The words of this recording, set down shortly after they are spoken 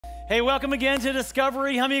Hey, welcome again to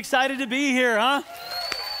Discovery. How many excited to be here, huh?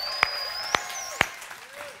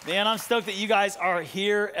 Man, I'm stoked that you guys are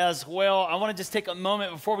here as well. I want to just take a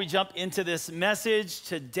moment before we jump into this message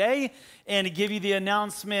today and to give you the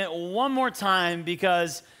announcement one more time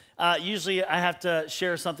because usually I have to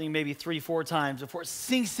share something maybe 3-4 times before it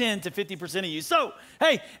sinks in to 50% of you. So,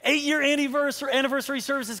 hey, 8-year anniversary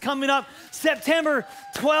service is coming up September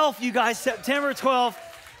 12th, you guys, September 12th.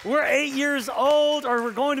 We're 8 years old, or we're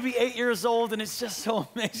going to be 8 years old, and it's just so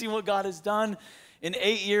amazing what God has done in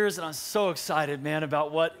 8 years, and I'm so excited, man,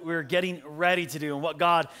 about what we're getting ready to do and what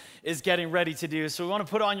God is getting ready to do. So we want to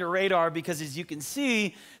put it on your radar because, as you can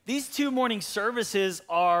see, these 2 morning services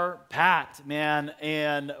are packed, man,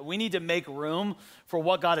 and we need to make room for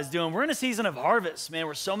what God is doing. We're in a season of harvest, man,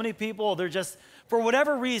 where so many people, they're just, for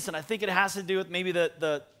whatever reason, I think it has to do with maybe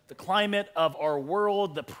the climate of our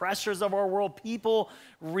world, the pressures of our world. People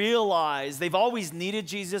realize they've always needed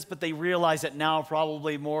Jesus, but they realize it now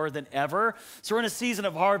probably more than ever. So we're in a season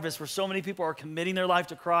of harvest where so many people are committing their life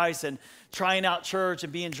to Christ and trying out church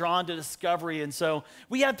and being drawn to Discovery. And so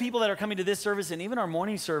we have people that are coming to this service and even our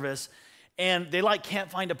morning service, and they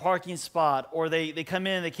can't find a parking spot, or they come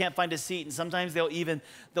in and they can't find a seat, and sometimes they'll even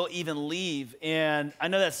leave. And I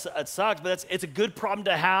know it sucks, but it's a good problem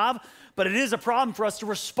to have. But it is a problem for us to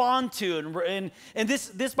respond to. And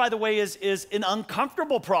this, by the way, is an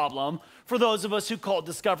uncomfortable problem for those of us who call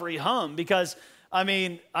Discovery home. Because,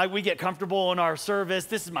 we get comfortable in our service.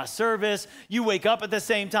 This is my service. You wake up at the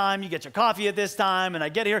same time. You get your coffee at this time. And I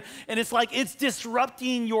get here. And it's like it's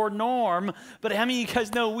disrupting your norm. But how many of you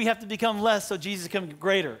guys know we have to become less so Jesus can become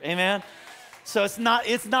greater? Amen? So it's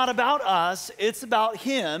not about us. It's about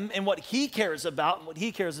him and what he cares about. And what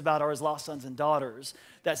he cares about are his lost sons and daughters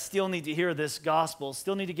that still need to hear this gospel,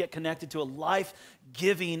 still need to get connected to a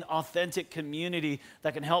life-giving, authentic community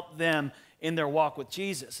that can help them in their walk with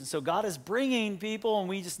Jesus. And so God is bringing people, and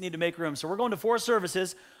we just need to make room. So we're going to 4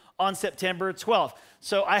 services on September 12th.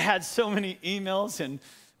 So I had so many emails and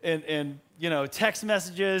text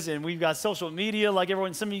messages, and we've got social media like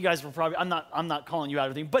everyone. Some of you guys were probably, I'm not calling you out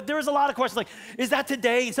or anything, but there was a lot of questions like, is that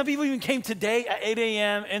today? And some people even came today at 8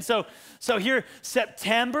 a.m. And so here,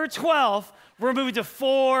 September 12th, we're moving to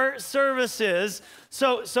 4 services.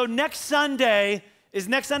 So next Sunday, is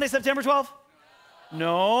next Sunday September 12th?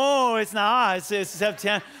 No, it's not. It's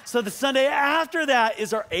September. So the Sunday after that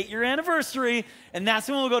is our 8-year anniversary, and that's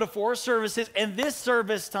when we'll go to 4 services. And this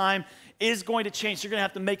service time is going to change. You're going to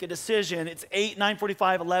have to make a decision. It's 8,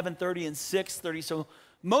 9:45, 11:30, and 6:30. So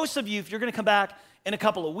most of you, if you're going to come back in a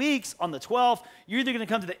couple of weeks on the 12th, you're either going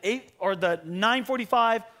to come to the 8 or the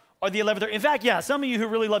 9:45 or the 11:30. In fact, yeah, some of you who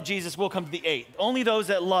really love Jesus will come to the 8. Only those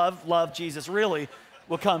that love Jesus really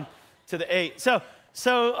will come to the 8. So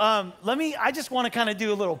I just want to kind of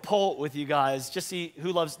do a little poll with you guys, just see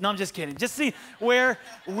who loves, no, I'm just kidding. Just see where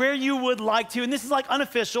you would like to, and this is like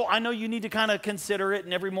unofficial. I know you need to kind of consider it,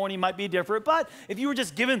 and every morning might be different, but if you were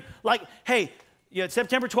just given like, hey,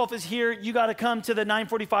 September 12th is here, you got to come to the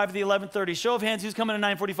 9:45 or the 11:30. Show of hands, who's coming to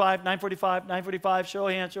 9:45, 9:45, show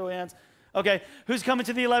of hands. Okay, who's coming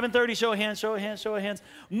to the 11:30? Show of hands.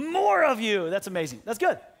 More of you. That's amazing. That's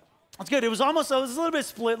good. That's good. It was a little bit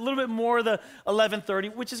split, a little bit more the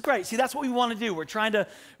 11:30, which is great. See, that's what we want to do. We're trying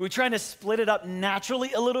to split it up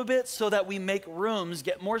naturally a little bit so that we make rooms,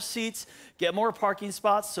 get more seats, get more parking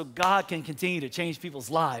spots so God can continue to change people's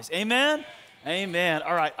lives. Amen? Amen.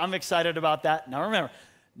 All right, I'm excited about that. Now remember,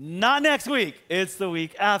 not next week. It's the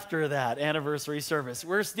week after that anniversary service.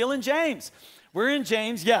 We're still in James. We're in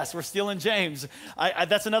James. Yes, we're still in James.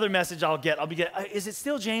 That's another message I'll get. Is it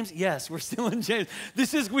still James? Yes, we're still in James.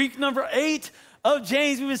 This is week number 8 of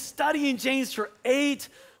James. We've been studying James for 8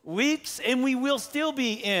 weeks, and we will still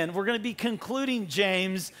be in. We're going to be concluding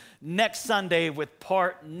James next Sunday with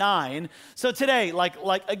part 9. So today, like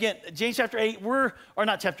again, James chapter 8,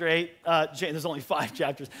 not chapter 8, there's only 5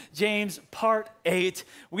 chapters. James part 8.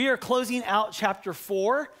 We are closing out chapter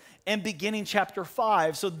 4. And beginning chapter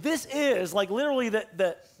 5. So this is like literally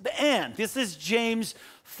the end. This is James'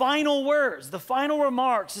 final words, the final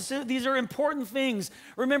remarks. These are important things.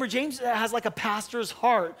 Remember, James has like a pastor's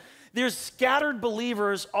heart. There's scattered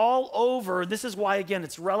believers all over. This is why, again,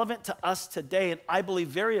 it's relevant to us today, and I believe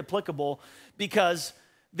very applicable because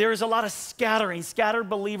there's a lot of scattered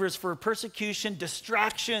believers for persecution.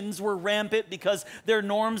 Distractions were rampant because their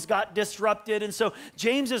norms got disrupted. And so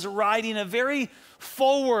James is writing a very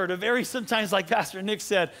sometimes like Pastor Nick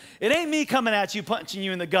said, it ain't me coming at you, punching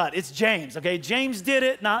you in the gut. It's James, okay? James did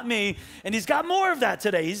it, not me. And he's got more of that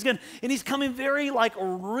today. He's coming very like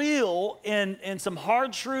real and some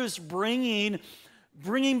hard truths, bringing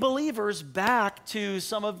believers back to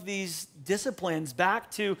some of these disciplines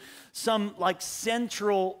back to some like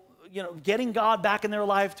central, getting God back in their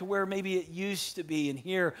life to where maybe it used to be, and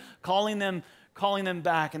here calling them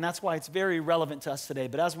back. And that's why it's very relevant to us today.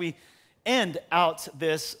 But as we end out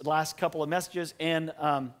this last couple of messages and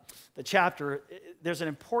the chapter, there's an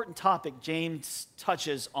important topic James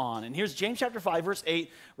touches on. And here's James chapter 5, verse 8,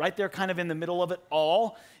 right there kind of in the middle of it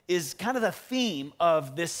all, is kind of the theme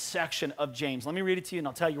of this section of James. Let me read it to you and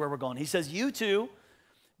I'll tell you where we're going. He says, you too,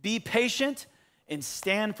 be patient and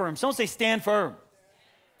stand firm. Someone say stand firm.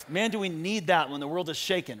 Man, do we need that when the world is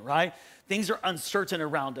shaken, right? Things are uncertain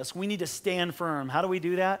around us. We need to stand firm. How do we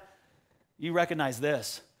do that? You recognize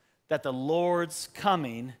this, that the Lord's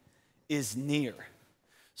coming is near.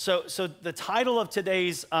 So the title of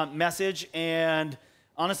today's message, and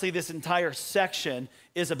honestly this entire section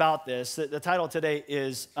is about this. The title today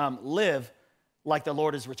is Live Like the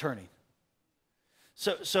Lord is Returning.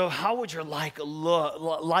 So how would your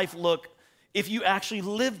life look if you actually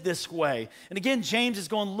lived this way? And again, James is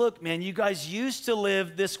going, look, man, you guys used to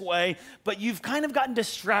live this way, but you've kind of gotten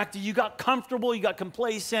distracted. You got comfortable, you got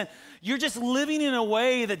complacent. You're just living in a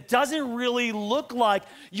way that doesn't really look like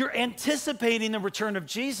you're anticipating the return of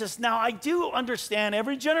Jesus. Now, I do understand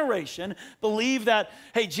every generation believe that,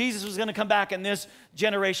 hey, Jesus was going to come back in this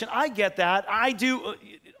generation. I get that.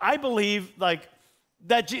 I believe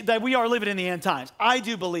that we are living in the end times. I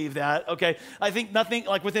do believe that, okay? I think nothing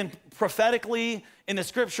like within prophetically in the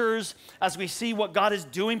scriptures, as we see what God is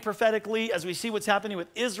doing prophetically, as we see what's happening with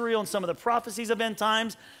Israel and some of the prophecies of end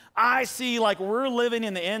times, I see like we're living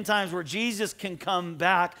in the end times where Jesus can come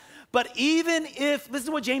back. But even if, this is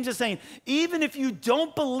what James is saying, even if you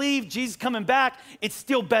don't believe Jesus coming back, it's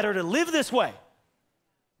still better to live this way.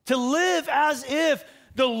 To live as if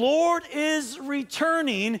the Lord is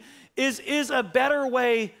returning is a better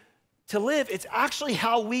way to live. It's actually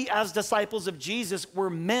how we as disciples of Jesus were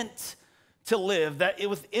meant to live, that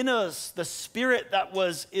within us, the spirit that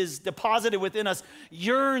is deposited within us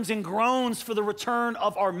yearns and groans for the return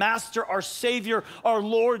of our Master, our Savior, our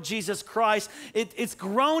Lord Jesus Christ. It's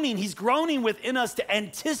groaning. He's groaning within us to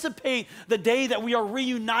anticipate the day that we are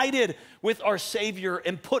reunited with our Savior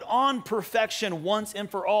and put on perfection once and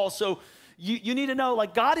for all. So you need to know,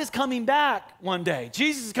 like, God is coming back one day.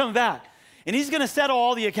 Jesus is coming back, and he's going to settle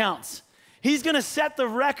all the accounts. He's going to set the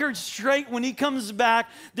record straight when he comes back.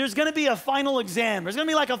 There's going to be a final exam. There's going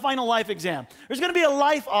to be like a final life exam. There's going to be a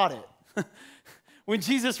life audit when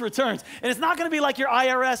Jesus returns. And it's not going to be like your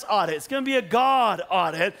IRS audit. It's going to be a God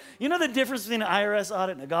audit. You know the difference between an IRS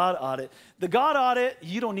audit and a God audit? The God audit,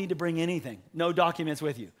 you don't need to bring anything. No documents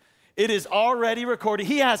with you. It is already recorded.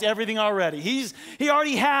 He has everything already. He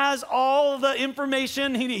already has all the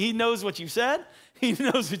information. He knows what you said. He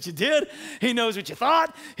knows what you did. He knows what you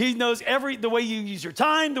thought. He knows the way you use your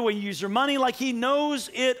time, the way you use your money. Like he knows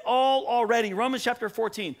it all already. Romans chapter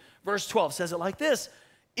 14, verse 12 says it like this.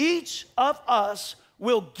 Each of us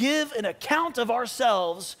will give an account of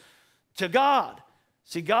ourselves to God.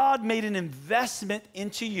 See, God made an investment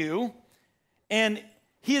into you, and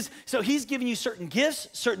he's giving you certain gifts,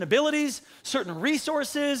 certain abilities, certain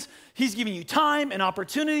resources. He's giving you time and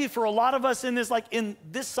opportunity. For a lot of us in this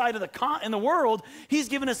side of the world, he's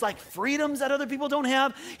given us like freedoms that other people don't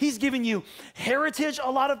have. He's given you heritage. A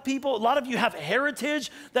lot of you have heritage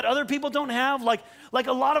that other people don't have. Like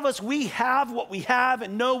a lot of us, we have what we have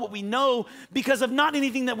and know what we know because of not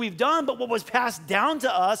anything that we've done, but what was passed down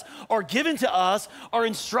to us or given to us or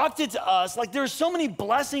instructed to us. Like there's so many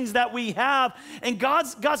blessings that we have. And God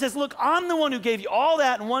says, look, I'm the one who gave you all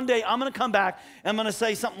that. And one day I'm going to come back and I'm going to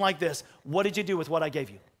say something like this. What did you do with what I gave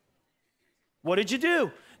you? What did you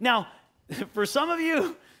do? Now, for some of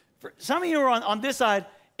you are on this side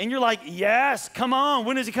and you're like, yes, come on.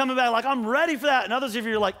 When is he coming back? Like, I'm ready for that. And others of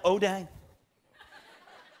you are like, oh, dang.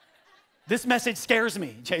 This message scares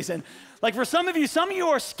me, Jason. Like for some of you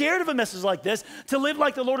are scared of a message like this. To live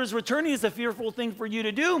like the Lord is returning is a fearful thing for you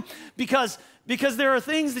to do because there are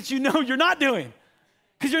things that you know you're not doing.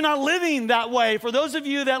 Because you're not living that way. For those of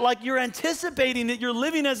you that like you're anticipating that you're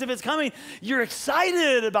living as if it's coming, you're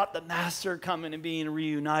excited about the Master coming and being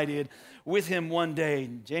reunited with him one day.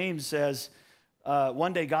 James says,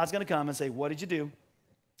 one day God's going to come and say, what did you do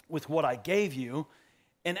with what I gave you?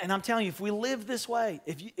 And I'm telling you, if we live this way,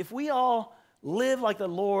 if we all live like the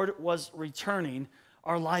Lord was returning,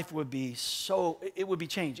 our life would be it would be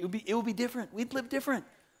changed. It would be different. We'd live different.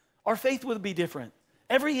 Our faith would be different.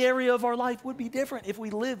 Every area of our life would be different if we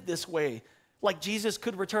lived this way, like Jesus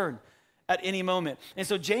could return at any moment. And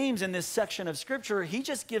so James, in this section of Scripture, he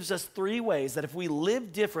just gives us 3 ways that if we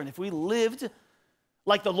lived different, if we lived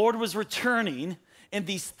like the Lord was returning in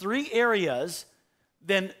these 3 areas,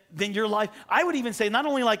 then your life, I would even say not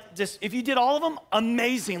only like just, if you did all of them,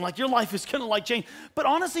 amazing, like your life is gonna like change. But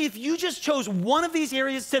honestly, if you just chose one of these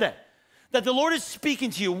areas today, that the Lord is speaking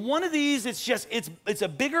to you, one of these, it's a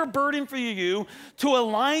bigger burden for you to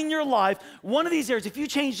align your life. One of these areas, if you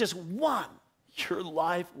change just one, your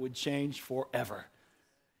life would change forever.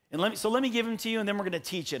 And let me give them to you, and then we're gonna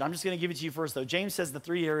teach it. I'm just gonna give it to you first though. James says the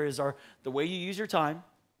three areas are the way you use your time,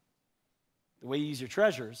 the way you use your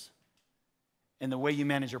treasures, and the way you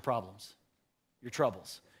manage your problems, your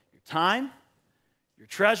troubles. Your time, your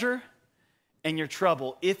treasure, and your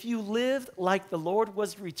trouble. If you lived like the Lord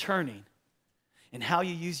was returning in how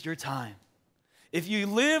you used your time, if you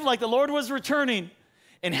live like the Lord was returning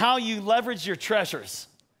in how you leverage your treasures,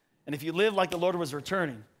 and if you live like the Lord was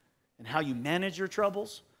returning in how you manage your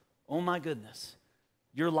troubles, oh my goodness,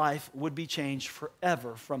 your life would be changed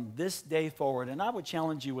forever from this day forward. And I would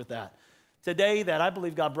challenge you with that. Today, that I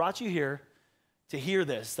believe God brought you here to hear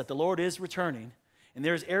this, that the Lord is returning, and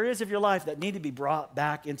there's areas of your life that need to be brought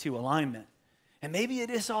back into alignment. And maybe it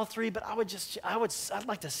is all three, but I'd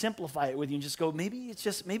like to simplify it with you and just go,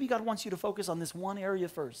 maybe God wants you to focus on this one area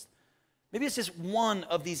first. Maybe it's just one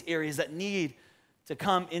of these areas that need to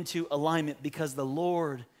come into alignment because the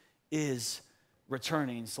Lord is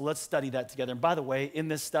returning. So let's study that together. And by the way, in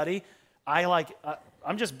this study,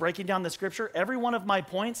 I'm just breaking down the scripture. Every one of my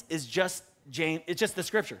points is just James. It's just the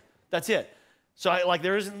scripture. That's it. So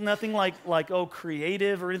there isn't nothing like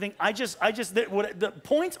creative or anything. The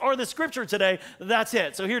points are the scripture today. That's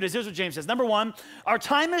it. So here it is. Here's what James says. Number one, our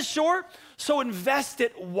time is short, so invest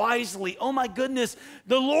it wisely. Oh my goodness,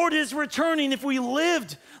 the Lord is returning. If we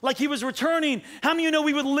lived like he was returning, how many of you know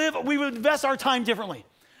we would invest our time differently?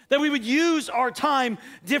 That we would use our time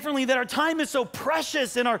differently, that our time is so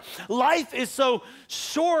precious and our life is so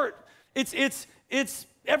short. It's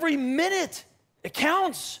every minute, it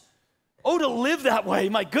counts. Oh, to live that way,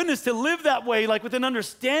 my goodness, to live that way, like with an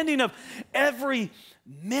understanding of every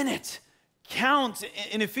minute counts.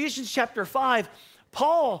 In Ephesians chapter 5,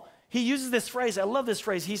 Paul, he uses this phrase, I love this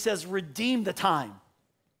phrase, he says, redeem the time.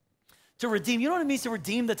 To redeem, you know what it means to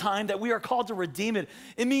redeem the time? That we are called to redeem it.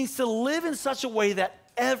 It means to live in such a way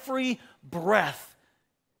that every breath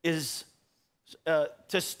is,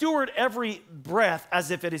 to steward every breath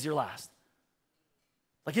as if it is your last.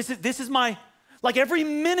 Like this is my, like every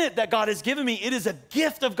minute that God has given me, it is a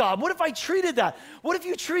gift of God. What if I treated that? What if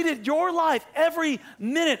you treated your life every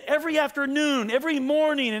minute, every afternoon, every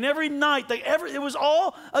morning, and every night, it was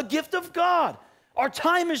all a gift of God. Our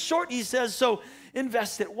time is short, he says, so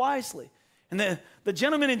invest it wisely. And the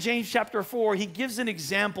gentleman in James chapter 4, he gives an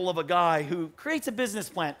example of a guy who creates a business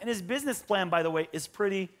plan. And his business plan, by the way, it's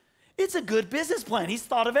a good business plan. He's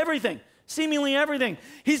thought of everything. Seemingly everything.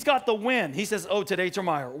 He's got the when. He says, oh, today,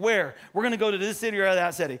 tomorrow. Where? We're going to go to this city or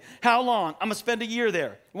that city. How long? I'm going to spend a year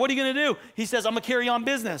there. What are you going to do? He says, I'm going to carry on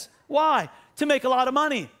business. Why? To make a lot of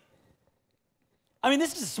money. I mean,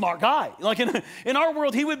 this is a smart guy. Like in our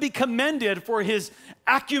world, he would be commended for his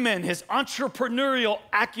acumen, his entrepreneurial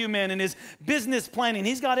acumen, and his business planning.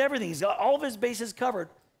 He's got everything. He's got all of his bases covered.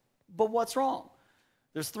 But what's wrong?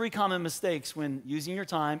 There's three common mistakes when using your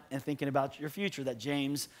time and thinking about your future that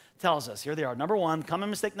James tells us. Here they are. Number one, common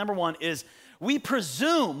mistake number one is we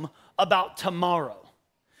presume about tomorrow.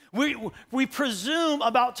 We presume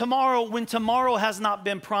about tomorrow when tomorrow has not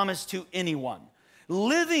been promised to anyone.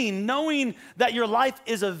 Living, knowing that your life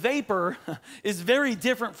is a vapor, is very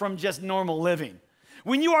different from just normal living.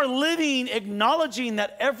 When you are living, acknowledging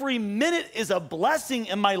that every minute is a blessing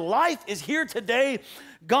and my life is here today,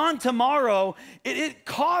 gone tomorrow, it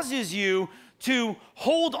causes you to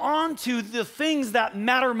hold on to the things that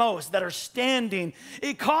matter most, that are standing.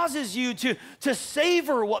 It causes you to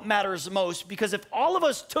savor what matters most, because if all of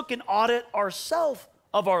us took an audit ourselves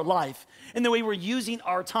of our life and the way we're using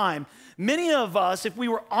our time, many of us, if we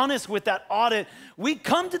were honest with that audit, we'd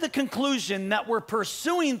come to the conclusion that we're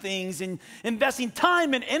pursuing things and investing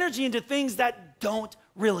time and energy into things that don't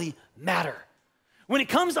really matter. When it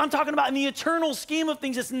comes, I'm talking about in the eternal scheme of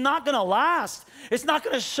things, it's not going to last. It's not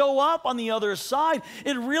going to show up on the other side.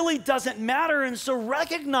 It really doesn't matter. And so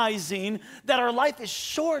recognizing that our life is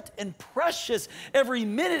short and precious, every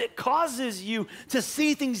minute it causes you to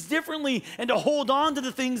see things differently and to hold on to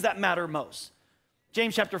the things that matter most.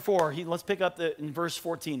 James chapter 4, let's pick up in verse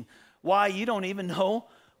 14. Why? You don't even know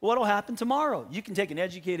what will happen tomorrow. You can take an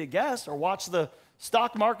educated guess or watch the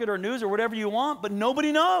stock market or news or whatever you want, but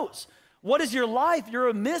nobody knows. What is your life? You're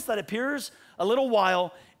a mist that appears a little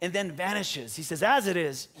while and then vanishes. He says, as it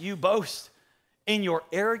is, you boast in your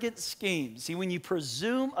arrogant schemes. See, when you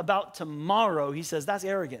presume about tomorrow, he says that's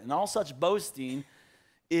arrogant. And all such boasting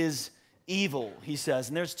is evil, he says.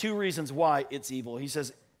 And there's two reasons why it's evil. He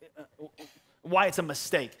says, why it's a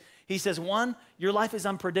mistake. He says, one, your life is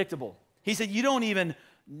unpredictable. He said, you don't even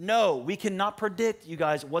know. We cannot predict, you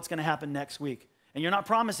guys, what's going to happen next week. And you're not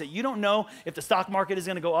promised it. You don't know if the stock market is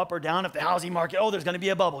going to go up or down, if the housing market, there's going to be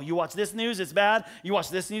a bubble. You watch this news, it's bad. You watch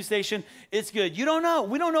this news station, it's good. You don't know.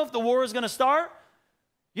 We don't know if the war is going to start.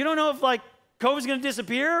 You don't know if COVID is going to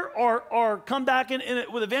disappear or come back in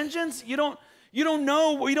with a vengeance. You don't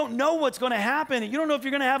know. We don't know what's going to happen. You don't know if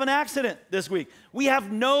you're going to have an accident this week. We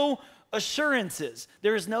have no assurances.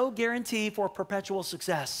 There is no guarantee for perpetual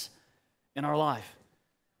success in our life.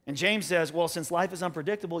 And James says, well, since life is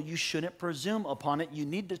unpredictable, you shouldn't presume upon it. You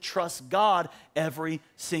need to trust God every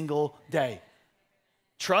single day.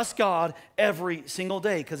 Trust God every single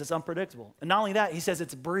day because it's unpredictable. And not only that, he says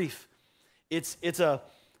it's brief. It's a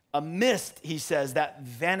mist, he says, that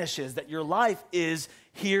vanishes, that your life is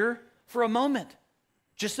here for a moment,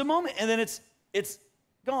 just a moment, and then it's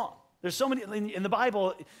gone. There's so many, in the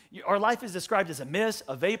Bible, our life is described as a mist,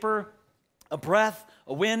 a vapor, a breath,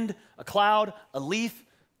 a wind, a cloud, a leaf,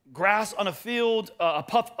 grass on a field, a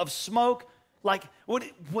puff of smoke. Like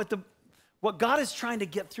what God is trying to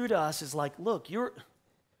get through to us is like, look, you're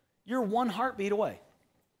one heartbeat away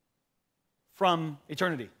from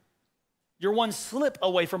eternity. You're one slip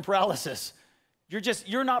away from paralysis.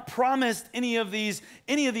 You're not promised any of these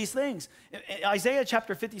things. Isaiah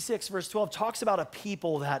chapter 56, verse 12 talks about a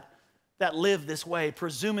people that live this way,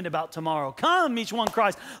 presuming about tomorrow. Come, each one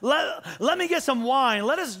cries, let me get some wine.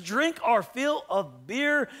 Let us drink our fill of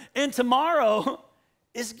beer. And tomorrow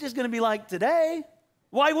is just going to be like today.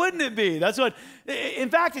 Why wouldn't it be? In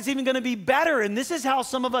fact, it's even going to be better. And this is how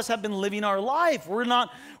some of us have been living our life. We're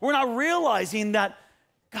not realizing that,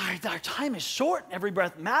 God, our time is short. Every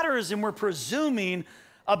breath matters. And we're presuming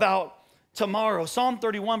about tomorrow. Psalm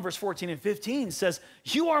 31, verse 14 and 15 says,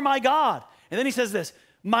 you are my God. And then he says this,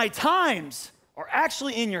 my times are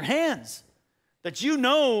actually in your hands, that you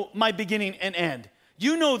know my beginning and end.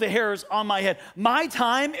 You know the hairs on my head. My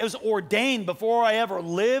time is ordained before I ever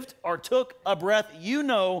lived or took a breath. You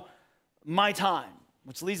know my time,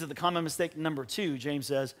 which leads to the common mistake number 2, James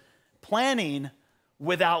says, planning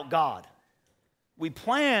without God. We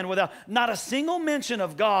plan without, not a single mention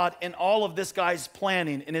of God in all of this guy's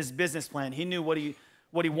planning, in his business plan. He knew what he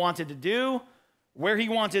wanted to do, where he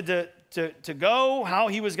wanted to go, how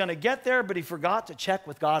he was going to get there, but he forgot to check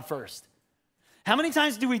with God first. How many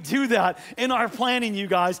times do we do that in our planning, you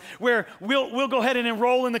guys, where we'll go ahead and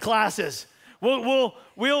enroll in the classes?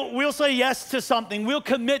 We'll say yes to something. We'll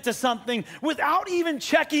commit to something without even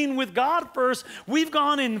checking with God first. We've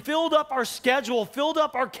gone and filled up our schedule, filled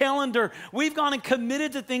up our calendar. We've gone and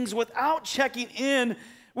committed to things without checking in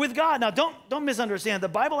with God. Now, don't misunderstand. The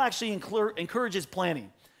Bible actually encourages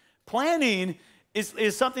planning. Planning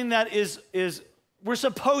is something that is we're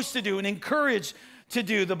supposed to do and encouraged to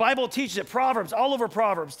do. The Bible teaches it. Proverbs, all over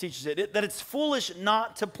Proverbs teaches it, that it's foolish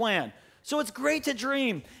not to plan. So it's great to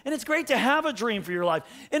dream, and it's great to have a dream for your life,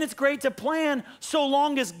 and it's great to plan so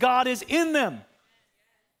long as God is in them.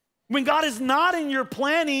 When God is not in your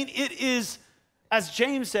planning, it is, as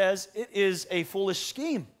James says, it is a foolish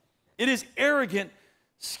scheme. It is arrogant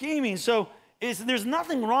scheming. So there's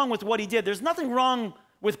nothing wrong with what he did. There's nothing wrong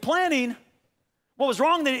with planning. What was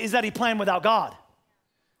wrong is that he planned without God.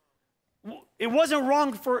 It wasn't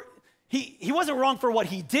wrong for, he wasn't wrong for what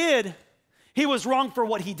he did. He was wrong for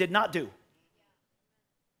what he did not do.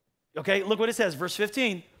 Okay, look what it says, verse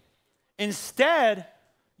 15. Instead,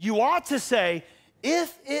 you ought to say,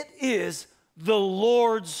 if it is the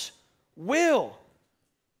Lord's will.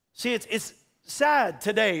 See, it's sad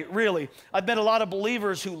today, really. I've met a lot of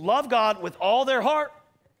believers who love God with all their heart,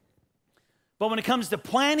 but when it comes to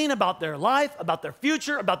planning about their life, about their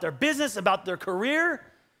future, about their business, about their career,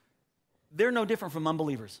 they're no different from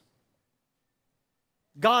unbelievers.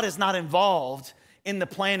 God is not involved in the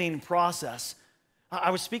planning process.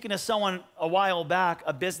 I was speaking to someone a while back,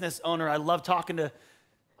 a business owner. I love talking to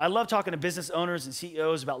business owners and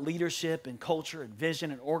CEOs about leadership and culture and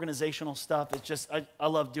vision and organizational stuff. It's just, I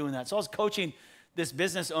love doing that. So I was coaching this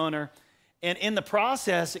business owner, and in the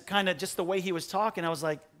process, it kind of, just the way he was talking, I was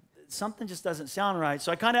like, something just doesn't sound right.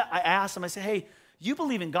 So I asked him, I said, hey, you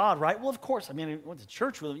believe in God, right? Well, of course. I mean, I went to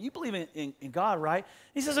church with him. You believe in God, right?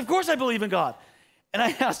 He says, of course I believe in God. And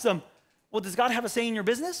I asked him, well, does God have a say in your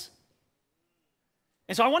business?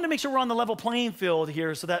 And so I wanted to make sure we're on the level playing field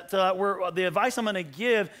here so that the advice I'm going to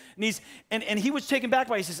give needs, and he was taken back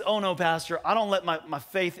by it. He says, oh, no, Pastor, I don't let my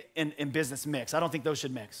faith in business mix. I don't think those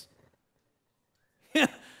should mix.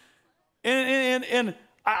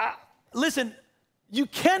 Listen, you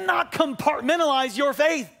cannot compartmentalize your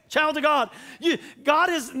faith. Child of God. God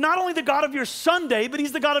is not only the God of your Sunday, but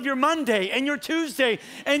he's the God of your Monday and your Tuesday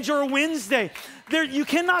and your Wednesday. You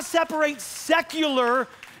cannot separate secular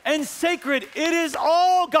and sacred. It is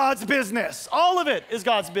all God's business. All of it is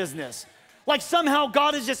God's business. Like somehow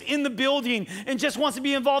God is just in the building and just wants to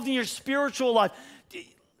be involved in your spiritual life.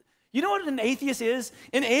 You know what an atheist is?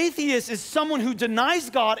 An atheist is someone who denies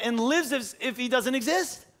God and lives as if he doesn't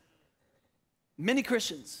exist. Many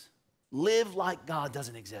Christians live like God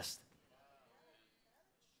doesn't exist.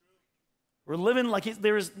 We're living like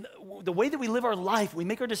the way that we live our life, we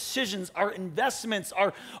make our decisions, our investments,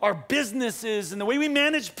 our businesses, and the way we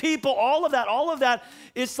manage people, all of that,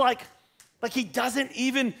 it's like he doesn't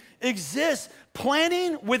even exist.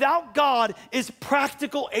 Planning without God is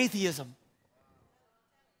practical atheism.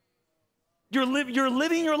 You're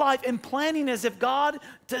living your life and planning as if God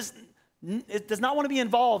does not want to be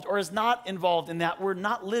involved or is not involved in that. We're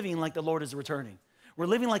not living like the Lord is returning. We're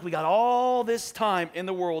living like we got all this time in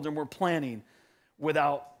the world and we're planning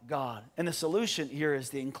without God. And the solution here is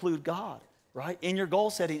to include God, right? In your goal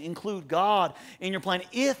setting, include God in your plan.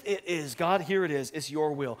 If it is, God, here it is, it's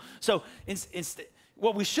your will. So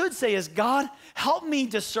what we should say is, God, help me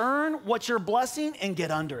discern what you're blessing and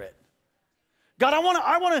get under it. God, I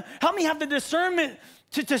want to help me have the discernment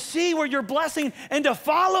to see where you're blessing and to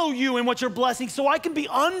follow you in what you're blessing so I can be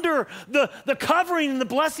under the covering and the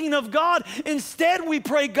blessing of God. Instead, we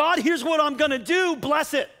pray, God, here's what I'm going to do.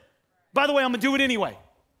 Bless it. By the way, I'm going to do it anyway.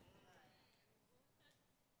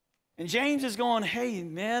 And James is going, hey,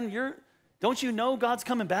 man, don't you know God's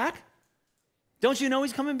coming back? Don't you know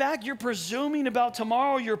he's coming back? You're presuming about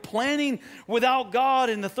tomorrow. You're planning without God.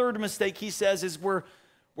 And the third mistake he says is we're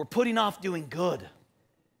putting off doing good.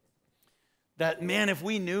 That, man, if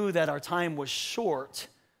we knew that our time was short,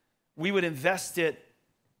 we would invest it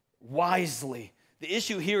wisely. The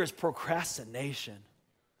issue here is procrastination,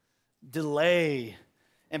 delay,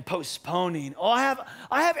 and postponing. Oh, I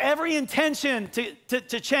have every intention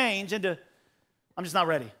to change and I'm just not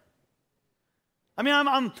ready. I mean,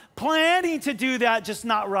 I'm planning to do that, just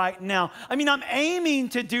not right now. I mean, I'm aiming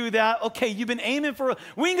to do that. Okay, you've been aiming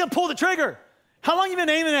we ain't gonna pull the trigger. How long you been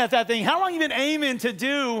aiming at that thing? How long you been aiming to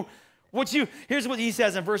do here's what he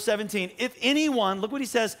says in verse 17. If anyone, look what he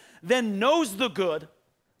says, then knows the good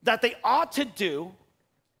that they ought to do,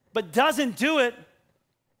 but doesn't do it,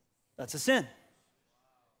 that's a sin.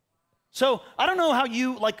 So I don't know how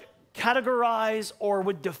you categorize or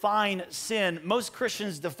would define sin. Most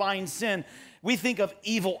Christians define sin. We think of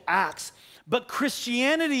evil acts, but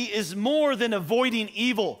Christianity is more than avoiding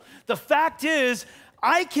evil. The fact is,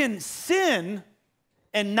 I can sin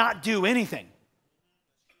and not do anything.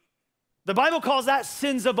 The Bible calls that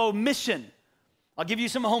sins of omission. I'll give you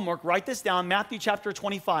some homework. Write this down, Matthew chapter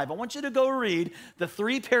 25. I want you to go read the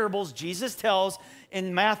 3 parables Jesus tells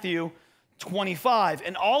in Matthew 25.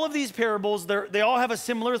 And all of these parables, they all have a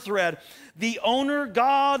similar thread. The owner,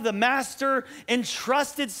 God, the master,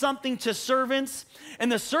 entrusted something to servants,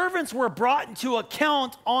 and the servants were brought into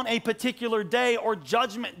account on a particular day or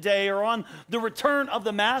judgment day or on the return of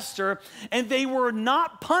the master, and they were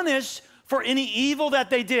not punished for any evil that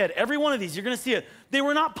they did. Every one of these, you're going to see it. They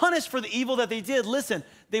were not punished for the evil that they did. Listen,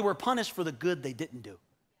 they were punished for the good they didn't do.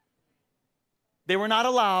 They were not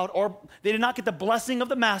allowed, or they did not get the blessing of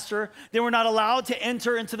the master. They were not allowed to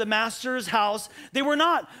enter into the master's house. They were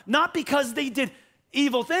not because they did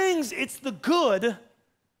evil things. It's the good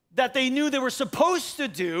that they knew they were supposed to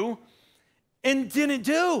do and didn't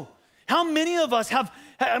do. How many of us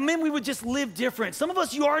we would just live different. Some of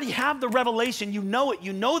us, you already have the revelation. You know it.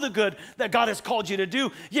 You know the good that God has called you to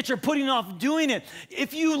do, yet you're putting off doing it.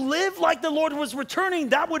 If you live like the Lord was returning,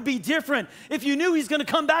 that would be different. If you knew he's going to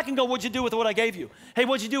come back and go, what'd you do with what I gave you? Hey,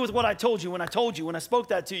 what'd you do with what I told you, when I spoke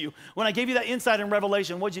that to you, when I gave you that insight and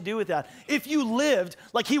revelation, what'd you do with that? If you lived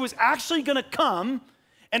like he was actually going to come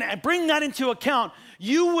and bring that into account,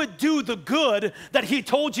 you would do the good that he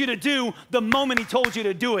told you to do the moment he told you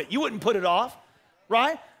to do it. You wouldn't put it off.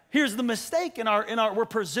 Right? Here's the mistake we're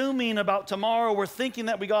presuming about tomorrow. We're thinking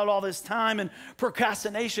that we got all this time, and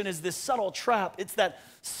procrastination is this subtle trap. It's that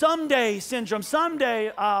someday syndrome. Someday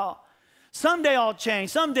I'll change.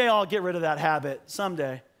 Someday I'll get rid of that habit.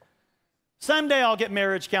 Someday I'll get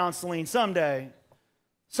marriage counseling. Someday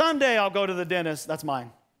I'll go to the dentist. That's mine.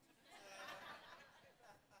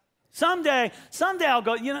 Someday I'll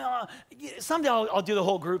go, someday I'll do the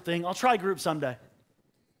whole group thing. I'll try group someday.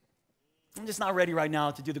 I'm just not ready right now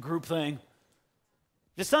to do the group thing.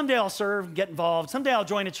 Just someday I'll serve and get involved. Someday I'll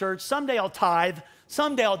join a church. Someday I'll tithe.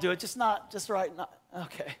 Someday I'll do it. Just right now.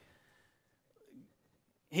 Okay.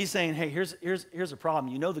 He's saying, hey, here's a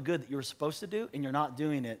problem. You know the good that you were supposed to do, and you're not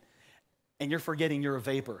doing it. and you're forgetting you're a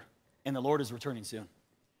vapor, and the Lord is returning soon.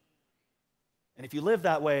 And if you live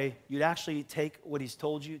that way, you'd actually take what he's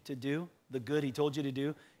told you to do, the good he told you to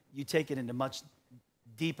do, you take it into much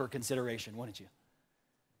deeper consideration, wouldn't you?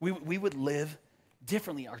 We would live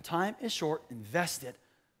differently. Our time is short. Invest it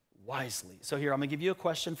wisely. So here, I'm going to give you a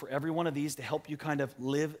question for every one of these to help you kind of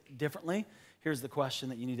live differently. Here's the question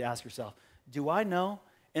that you need to ask yourself. Do I know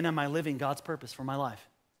and am I living God's purpose for my life?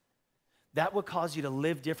 That would cause you to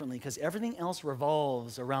live differently because everything else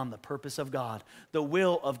revolves around the purpose of God, the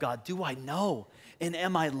will of God. Do I know and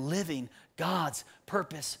am I living God's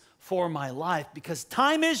purpose for my life? Because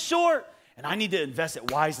time is short and I need to invest it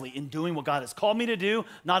wisely in doing what God has called me to do,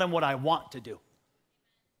 not in what I want to do.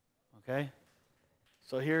 Okay?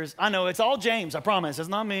 So I know it's all James, I promise. It's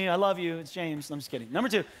not me, I love you, it's James. I'm just kidding. Number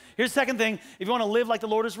 2, here's the second thing. If you want to live like the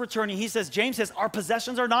Lord is returning, James says, our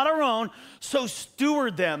possessions are not our own, so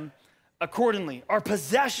steward them accordingly. Our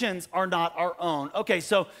possessions are not our own. Okay,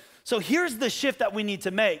 so here's the shift that we need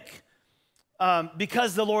to make.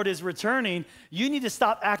 Because the Lord is returning, you need to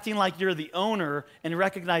stop acting like you're the owner and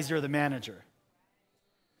recognize you're the manager.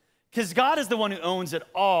 Because God is the one who owns it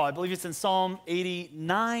all. I believe it's in Psalm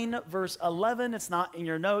 89, verse 11. It's not in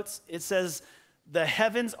your notes. It says, the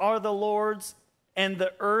heavens are the Lord's and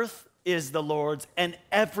the earth is the Lord's and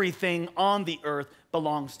everything on the earth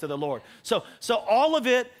belongs to the Lord. So all of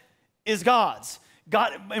it is God's.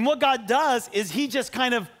 And what God does is he just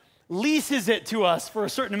kind of leases it to us for a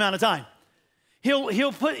certain amount of time. He'll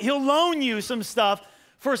loan you some stuff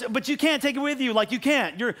first, but you can't take it with you. Like you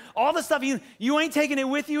can't. All the stuff you ain't taking it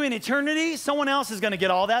with you in eternity. Someone else is going to get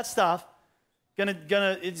all that stuff.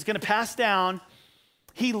 It's going to pass down.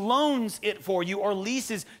 He loans it for you or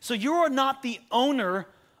leases. So you are not the owner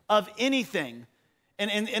of anything.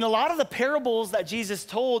 And in a lot of the parables that Jesus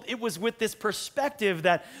told, it was with this perspective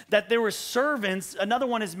that there were servants. Another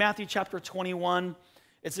one is Matthew chapter 21.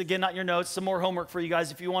 It's, again, not your notes. Some more homework for you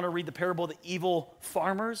guys if you want to read the parable of the evil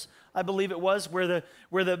farmers, I believe it was, where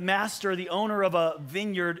the master, the owner of a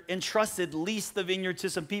vineyard, leased the vineyard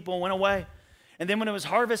to some people and went away. And then when it was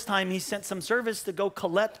harvest time, he sent some servants to go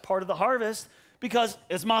collect part of the harvest because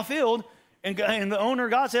it's my field. And the owner,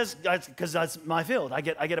 God says, because that's my field. I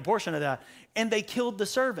get a portion of that. And they killed the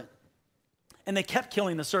servant. And they kept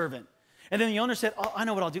killing the servant. And then the owner said, oh, I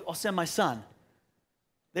know what I'll do. I'll send my son.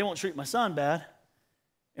 They won't treat my son bad.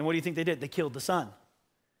 And what do you think they did? They killed the son.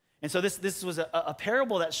 And so this was a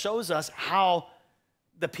parable that shows us how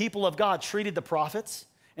the people of God treated the prophets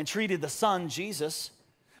and treated the son, Jesus.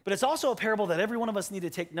 But it's also a parable that every one of us need to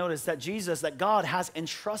take notice that God has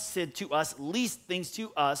entrusted to us, leased things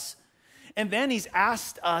to us, and then he's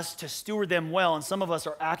asked us to steward them well. And some of us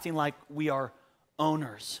are acting like we are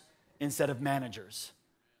owners instead of managers.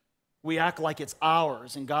 We act like it's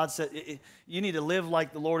ours. And God said, you need to live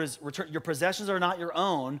like the Lord is returning. Your possessions are not your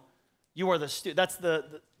own. You are that's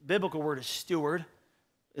the biblical word is steward.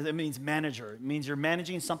 It means manager. It means you're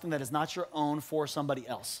managing something that is not your own for somebody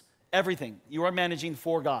else. Everything. You are managing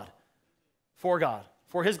for God. For God.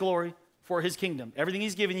 For his glory. For his kingdom. Everything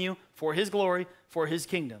he's given you for his glory, for his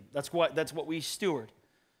kingdom. That's what we steward.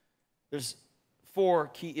 There's 4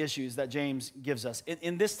 key issues that James gives us.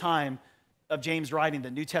 In this time of James writing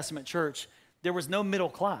the New Testament church, there was no middle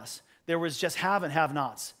class. There was just have and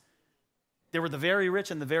have-nots. There were the very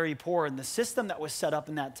rich and the very poor. And the system that was set up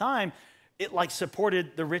in that time, it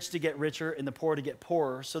supported the rich to get richer and the poor to get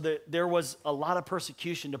poorer. So that there was a lot of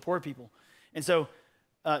persecution to poor people. And so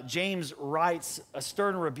James writes a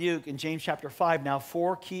stern rebuke in James chapter 5 now,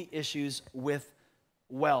 4 key issues with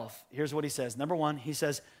wealth. Here's what he says. Number 1, he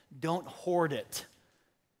says, don't hoard it.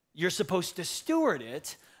 You're supposed to steward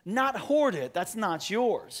it, not hoard it. That's not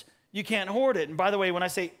yours. You can't hoard it. And by the way, when I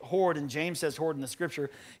say hoard, and James says hoard in the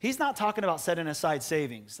scripture, he's not talking about setting aside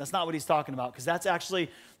savings. That's not what he's talking about, because that's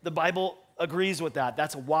actually, the Bible agrees with that.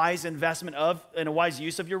 That's a wise investment and a wise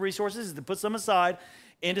use of your resources is to put some aside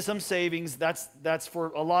into some savings. That's for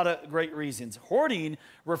a lot of great reasons. Hoarding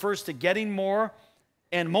refers to getting more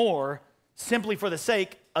and more simply for the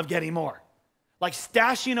sake of getting more. Like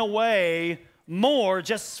stashing away more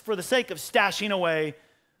just for the sake of stashing away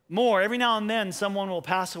more. Every now and then someone will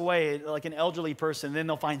pass away, like an elderly person, and then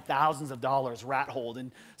they'll find thousands of dollars rat-holed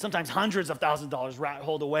and sometimes hundreds of thousands of dollars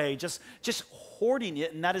rat-holed away, just hoarding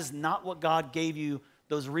it. And that is not what God gave you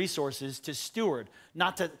those resources to steward,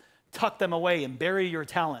 not to tuck them away and bury your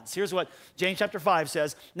talents. Here's what James chapter 5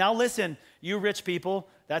 says. Now listen, you rich people,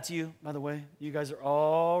 that's you, by the way. You guys are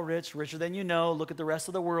all rich, richer than you know. Look at the rest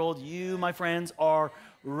of the world. You, my friends, are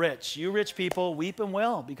rich. You rich people, weep and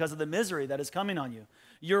wail because of the misery that is coming on you.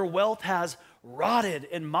 Your wealth has rotted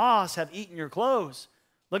and moths have eaten your clothes.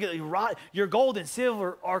 Look at your gold and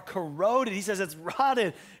silver are corroded. He says it's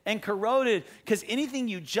rotted and corroded because anything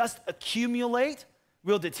you just accumulate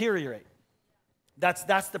will deteriorate.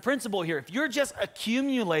 That's the principle here. If you're just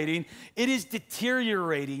accumulating, it is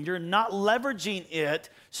deteriorating. You're not leveraging it,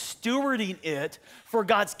 stewarding it for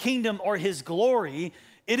God's kingdom or his glory.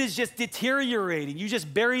 It is just deteriorating. You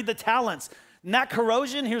just buried the talents. And that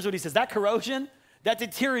corrosion, here's what he says, that corrosion, that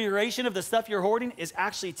deterioration of the stuff you're hoarding is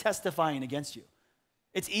actually testifying against you.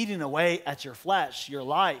 It's eating away at your flesh, your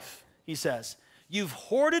life, he says. You've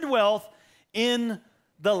hoarded wealth in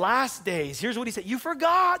the last days. Here's what he said. You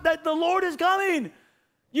forgot that the Lord is coming.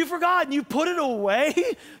 You forgot and you put it away.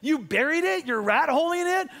 You buried it. You're rat holing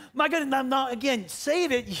it. My goodness, I'm not, again,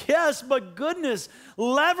 save it. Yes, but goodness,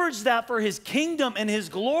 leverage that for his kingdom and his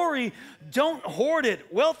glory. Don't hoard it.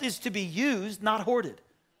 Wealth is to be used, not hoarded.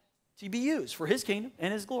 To be used for his kingdom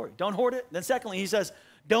and his glory. Don't hoard it. Then secondly, he says,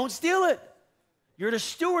 don't steal it. You're to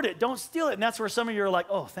steward it. Don't steal it. And that's where some of you are like,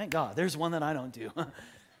 oh, thank God. There's one that I don't do.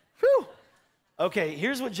 Whew. Okay,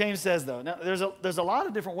 here's what James says, though. Now, there's a lot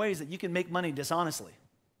of different ways that you can make money dishonestly.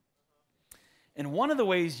 And one of the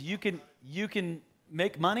ways you can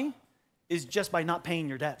make money is just by not paying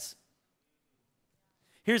your debts.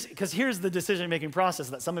 Here's the decision-making process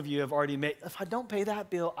that some of you have already made. If I don't pay that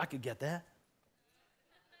bill, I could get that.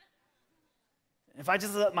 If I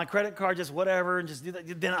just let my credit card just whatever and just do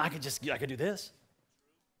that, then I could do this.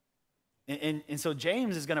 And so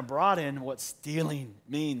James is going to broaden what stealing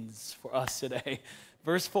means for us today.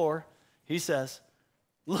 Verse 4, he says,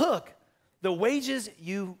 look, the wages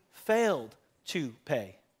you failed to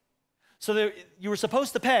pay. So you were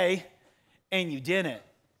supposed to pay, and you didn't.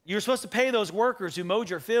 You were supposed to pay those workers who mowed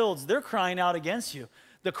your fields. They're crying out against you.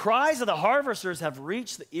 The cries of the harvesters have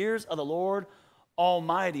reached the ears of the Lord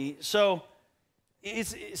Almighty. So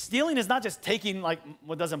stealing is not just taking like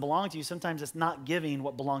what doesn't belong to you. Sometimes it's not giving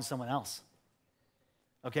what belongs to someone else.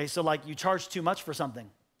 Okay, so like you charge too much for something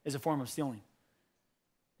is a form of stealing.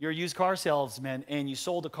 You're a used car salesman and you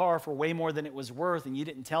sold a car for way more than it was worth and you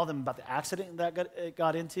didn't tell them about the accident that it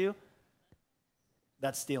got into.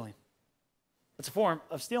 That's stealing. That's a form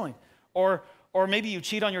of stealing. Or maybe you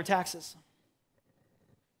cheat on your taxes.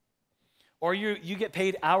 Or you get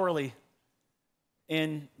paid hourly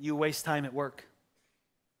and you waste time at work.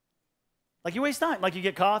 Like you waste time. Like you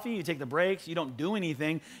get coffee, you take the breaks, you don't do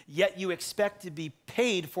anything, yet you expect to be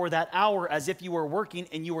paid for that hour as if you were working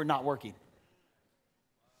and you were not working.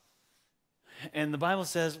 And the Bible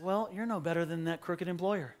says, well, you're no better than that crooked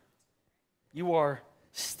employer. You are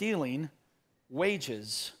stealing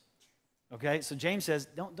wages. Okay, so James says,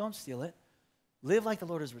 don't steal it. Live like the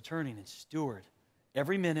Lord is returning and steward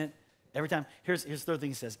every minute, every time. Here's the third thing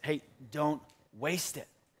he says, hey, don't waste it.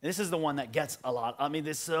 This is the one that gets a lot. I mean,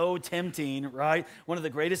 it's so tempting, right? One of the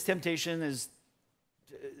greatest temptations is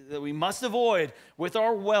that we must avoid with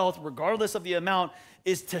our wealth, regardless of the amount,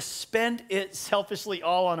 is to spend it selfishly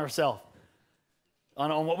all on ourselves.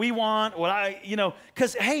 On what we want,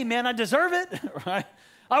 because, hey, man, I deserve it, right?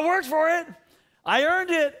 I worked for it. I earned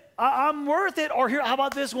it. I'm worth it. Or here, how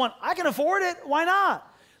about this one? I can afford it. Why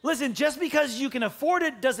not? Listen, just because you can afford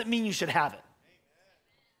it doesn't mean you should have it.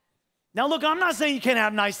 Now, look, I'm not saying you can't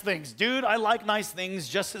have nice things. Dude, I like nice things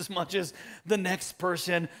just as much as the next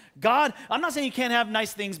person. God, I'm not saying you can't have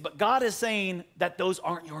nice things, but God is saying that those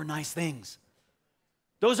aren't your nice things.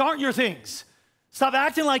 Those aren't your things. Stop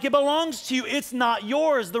acting like it belongs to you. It's not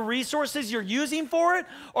yours. The resources you're using for it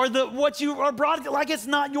or what you are brought, like it's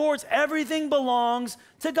not yours. Everything belongs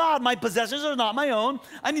to God. My possessions are not my own.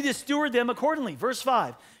 I need to steward them accordingly. Verse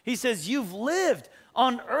 5, he says, you've lived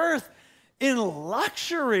on earth in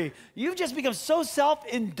luxury. You've just become so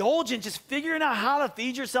self-indulgent, just figuring out how to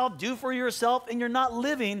feed yourself, do for yourself, and you're not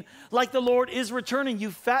living like the Lord is returning.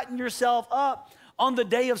 You fatten yourself up on the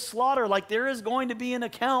day of slaughter, like there is going to be an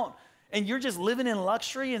account, and you're just living in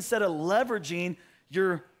luxury instead of leveraging,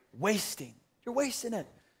 you're wasting. You're wasting it.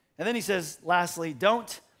 And then he says, lastly,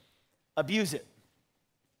 don't abuse it.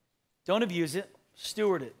 Don't abuse it,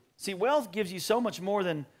 steward it. See, wealth gives you so much more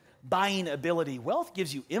than buying ability. Wealth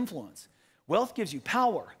gives you influence. Wealth gives you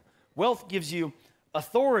power. Wealth gives you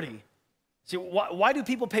authority. See, why do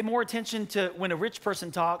people pay more attention to when a rich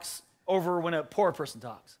person talks over when a poor person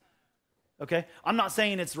talks? Okay? I'm not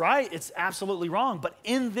saying it's right. It's absolutely wrong. But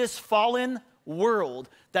in this fallen world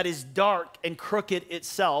that is dark and crooked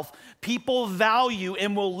itself, people value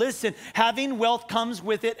and will listen. Having wealth comes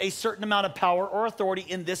with it a certain amount of power or authority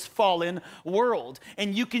in this fallen world.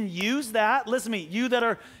 And you can use that. Listen to me,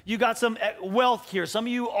 you got some wealth here. Some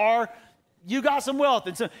of you got some wealth.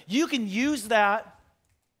 And so you can use that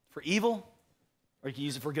for evil or you can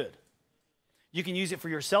use it for good. You can use it for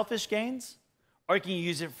your selfish gains or you can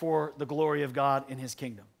use it for the glory of God in his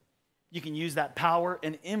kingdom. You can use that power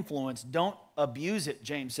and influence. Don't abuse it,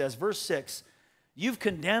 James says. Verse 6, you've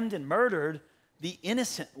condemned and murdered the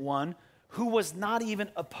innocent one who was not even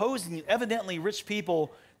opposing you. Evidently, rich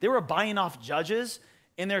people, they were buying off judges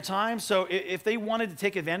in their time. So if they wanted to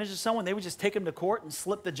take advantage of someone, they would just take them to court and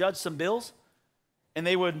slip the judge some bills, and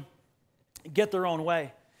they would get their own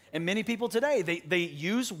way. And many people today, they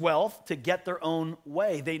use wealth to get their own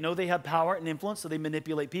way. They know they have power and influence, so they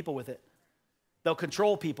manipulate people with it. They'll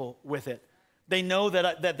control people with it. They know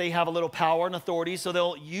that they have a little power and authority, so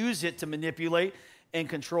they'll use it to manipulate and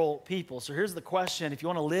control people. So here's the question. If you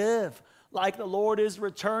want to live like the Lord is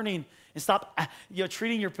returning and stop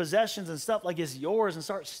treating your possessions and stuff like it's yours and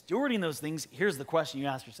start stewarding those things, here's the question you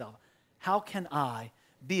ask yourself. How can I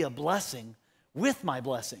be a blessing with my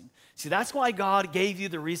blessing? See, that's why God gave you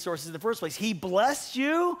the resources in the first place. He blessed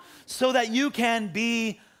you so that you can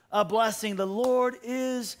be a blessing. The Lord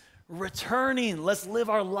is returning. Let's live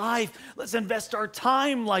our life. Let's invest our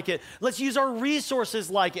time like it. Let's use our resources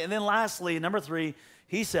like it. And then lastly, number 3,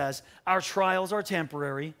 he says, our trials are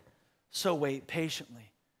temporary, so wait patiently.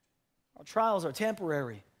 Our trials are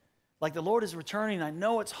temporary. Like the Lord is returning. I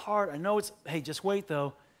know it's hard. I know hey, just wait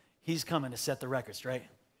though. He's coming to set the record straight.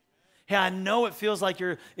 Hey, I know it feels like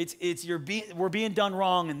we're being done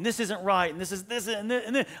wrong, and this isn't right, and this and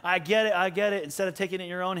this. I get it. Instead of taking it in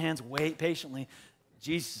your own hands, wait patiently.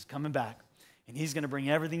 Jesus is coming back, and he's going to bring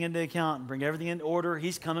everything into account and bring everything into order.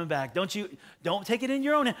 He's coming back. Don't take it in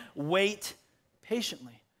your own hand. Wait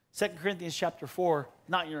patiently. 2 Corinthians chapter 4,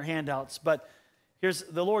 not in your handouts, but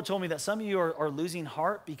the Lord told me that some of you are losing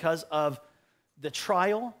heart because of the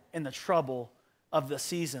trial and the trouble of the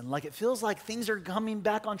season. Like it feels like things are coming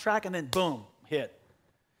back on track, and then boom, hit.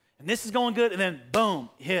 And this is going good, and then boom,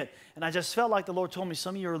 hit. And I just felt like the Lord told me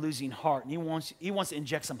some of you are losing heart, and He wants to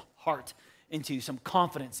inject some heart into you, some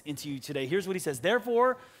confidence into you today. Here's what he says.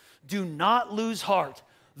 Therefore, do not lose heart.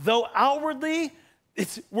 Though outwardly,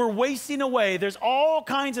 we're wasting away. There's all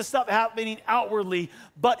kinds of stuff happening outwardly,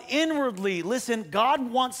 but inwardly, listen,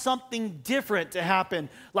 God wants something different to happen.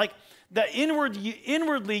 Like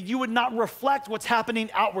inwardly, you would not reflect what's happening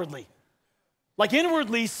outwardly. Like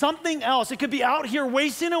inwardly, something else. It could be out here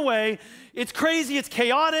wasting away. It's crazy, it's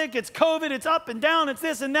chaotic, it's COVID, it's up and down, it's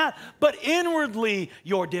this and that. But inwardly,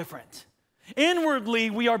 you're different. Inwardly,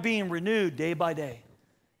 we are being renewed day by day.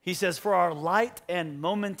 He says, for our light and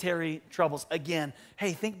momentary troubles. Again,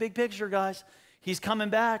 hey, think big picture, guys. He's coming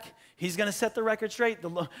back. He's going to set the record straight.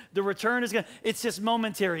 The return is it's just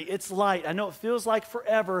momentary. It's light. I know it feels like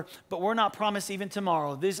forever, but we're not promised even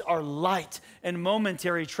tomorrow. These are light and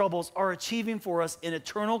momentary troubles are achieving for us an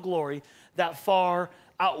eternal glory that far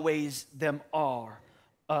outweighs them all.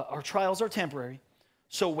 Our trials are temporary.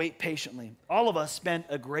 So wait patiently. All of us spend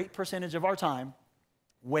a great percentage of our time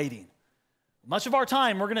waiting. Much of our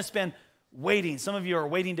time we're going to spend waiting. Some of you are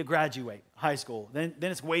waiting to graduate high school. Then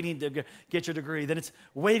it's waiting to get your degree. Then it's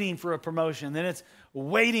waiting for a promotion. Then it's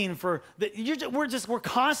waiting for we're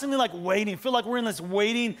constantly like waiting. Feel like we're in this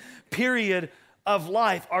waiting period of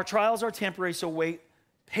life. Our trials are temporary, so wait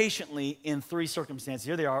patiently in 3 circumstances.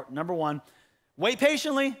 Here they are. Number 1, wait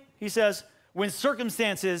patiently, he says, when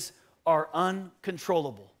circumstances are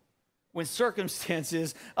uncontrollable. When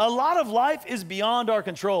circumstances, a lot of life is beyond our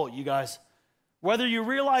control, you guys. Whether you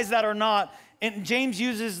realize that or not, and James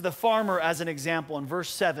uses the farmer as an example in verse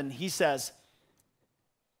 7. He says,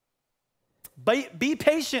 be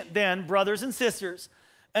patient then, brothers and sisters,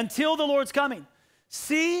 until the Lord's coming.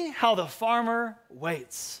 See how the farmer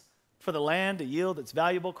waits for the land to yield its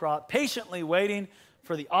valuable crop, patiently waiting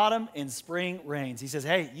for the autumn and spring rains. He says,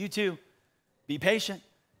 hey, you too, be patient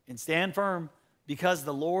and stand firm, because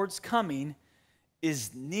the Lord's coming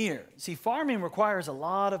is near. See, farming requires a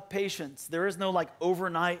lot of patience. There is no like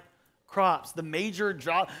overnight crops. The major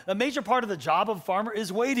part of the job of a farmer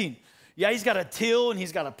is waiting. Yeah, he's got to till and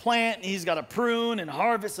he's got to plant and he's got to prune and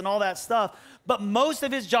harvest and all that stuff. But most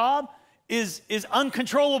of his job is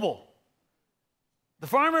uncontrollable. The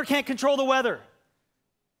farmer can't control the weather.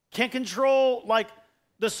 Can't control like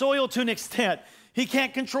the soil to an extent. He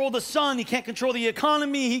can't control the sun. He can't control the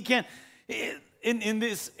economy. He can't. In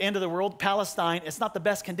this end of the world, Palestine, it's not the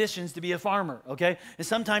best conditions to be a farmer, okay? And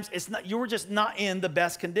sometimes you're just not in the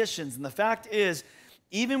best conditions. And the fact is,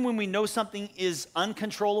 even when we know something is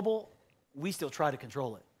uncontrollable, we still try to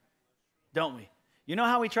control it, don't we? You know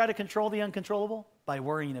how we try to control the uncontrollable? By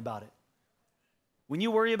worrying about it. When you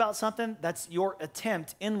worry about something, that's your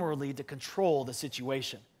attempt inwardly to control the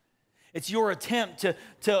situation. It's your attempt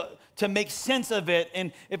to make sense of it.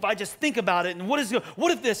 And if I just think about it, and what if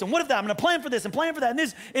this, and what if that? I'm going to plan for this and plan for that.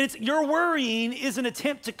 And it's your worrying is an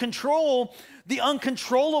attempt to control the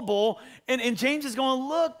uncontrollable. And James is going,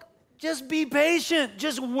 look, just be patient.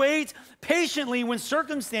 Just wait patiently when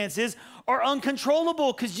circumstances are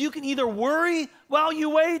uncontrollable, because you can either worry while you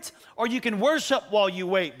wait or you can worship while you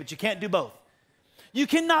wait, but you can't do both. You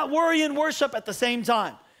cannot worry and worship at the same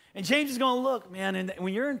time. And James is going, look, man, and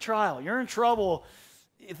when you're in trial, you're in trouble,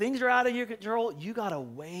 if things are out of your control, you got to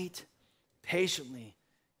wait patiently.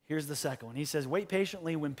 Here's the second one. He says, wait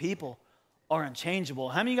patiently when people are unchangeable.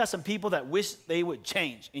 How many of you got some people that wish they would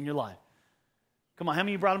change in your life? Come on, how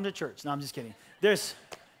many of you brought them to church? No, I'm just kidding.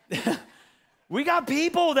 We got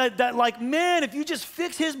people that like, man, if you just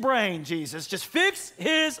fix his brain, Jesus, just fix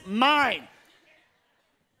his mind.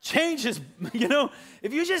 Changes,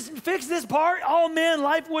 if you just fix this part, oh man,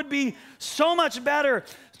 life would be so much better.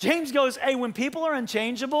 James goes, hey, when people are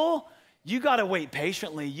unchangeable, you got to wait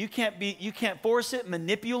patiently. You can't force it,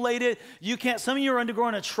 manipulate it. Some of you are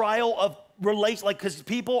undergoing a trial of relation, because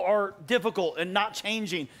people are difficult and not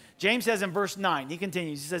changing. James says in verse 9, he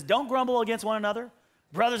continues, he says, don't grumble against one another,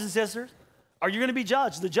 brothers and sisters. Are you going to be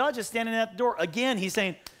judged? The judge is standing at the door. Again, he's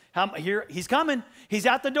saying, here, he's coming. He's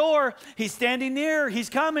at the door. He's standing near. He's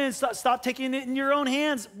coming. Stop taking it in your own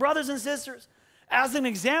hands. Brothers and sisters, as an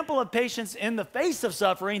example of patience in the face of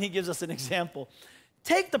suffering, he gives us an example.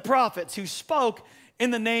 Take the prophets who spoke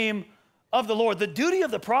in the name of the Lord. The duty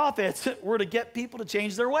of the prophets were to get people to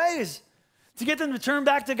change their ways, to get them to turn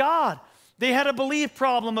back to God. They had a belief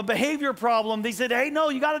problem, a behavior problem. They said, hey, no,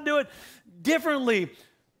 you got to do it differently.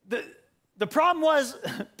 The problem was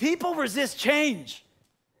people resist change.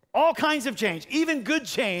 All kinds of change, even good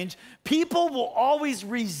change. People will always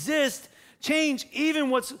resist change, even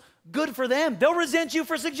what's good for them. They'll resent you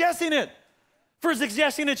for suggesting it, for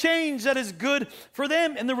suggesting a change that is good for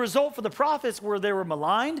them. And the result for the prophets were they were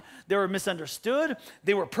maligned, they were misunderstood,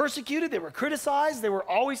 they were persecuted, they were criticized, they were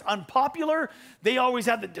always unpopular, they always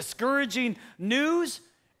had the discouraging news.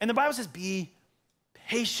 And the Bible says, be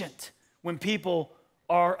patient when people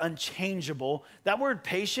are unchangeable. That word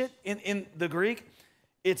patient in the Greek,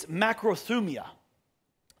 it's macrothumia.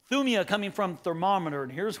 Thumia coming from thermometer,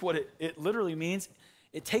 and here's what it literally means.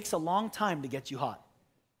 It takes a long time to get you hot.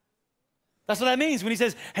 That's what that means when he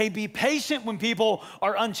says, hey, be patient when people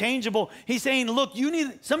are unchangeable. He's saying, look,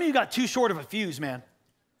 some of you got too short of a fuse, man.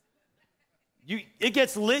 It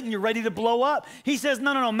gets lit and you're ready to blow up. He says,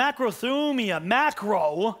 no, macrothumia,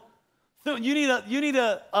 macro. You need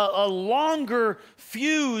a longer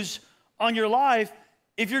fuse on your life.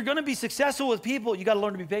 If you're going to be successful with people, you got to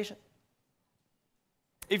learn to be patient.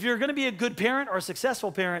 If you're going to be a good parent or a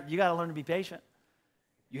successful parent, you got to learn to be patient.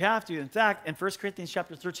 You have to. In fact, in 1 Corinthians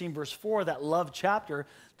chapter 13, verse 4, that love chapter,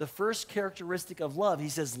 the first characteristic of love, he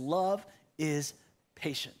says, love is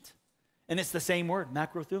patient. And it's the same word,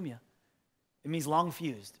 macrothumia. It means long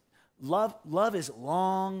fused. Love is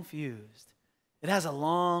long fused. It has a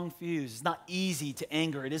long fuse. It's not easy to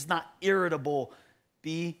anger. It is not irritable.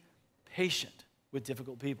 Be patient with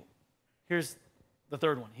difficult people. Here's the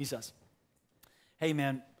third one. He says, hey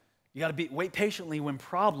man, you got to wait patiently when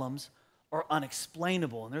problems are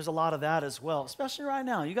unexplainable. And there's a lot of that as well, especially right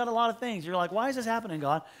now. You got a lot of things. You're like, why is this happening,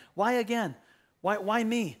 God? Why again? Why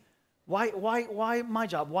me? Why my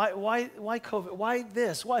job? Why COVID? Why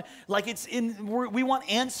this? Why? Like we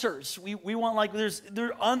want answers. We want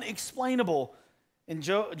they're unexplainable. In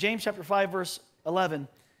James chapter 5, verse 11,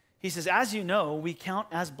 he says, as you know, we count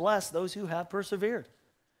as blessed those who have persevered.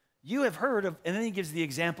 You have heard of, and then he gives the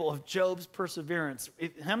example of Job's perseverance.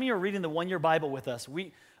 How many are reading the one-year Bible with us?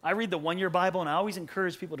 I read the one-year Bible, and I always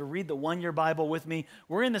encourage people to read the one-year Bible with me.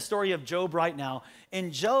 We're in the story of Job right now,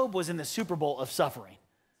 and Job was in the Super Bowl of suffering.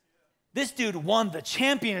 This dude won the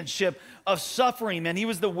championship of suffering, man. He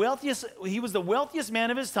was the wealthiest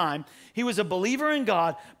man of his time. He was a believer in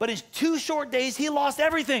God, but in 2 short days, he lost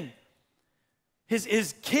everything.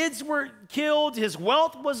 His kids were killed, his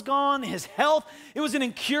wealth was gone, his health, it was an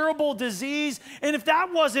incurable disease. And if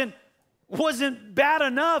that wasn't bad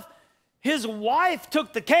enough, his wife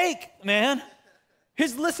took the cake, man.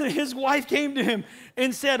 His wife came to him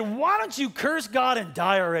and said, why don't you curse God and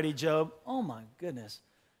die already, Job? Oh my goodness.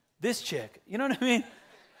 This chick, you know what I mean?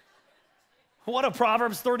 What a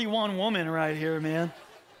Proverbs 31 woman right here, man.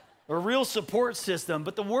 A real support system.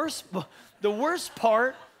 But the worst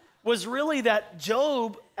part was really that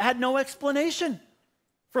Job had no explanation.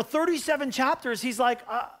 For 37 chapters, he's like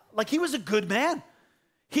he was a good man.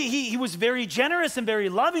 He was very generous and very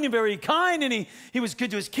loving and very kind, and he was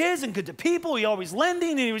good to his kids and good to people. He always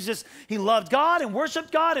lending, and he loved God and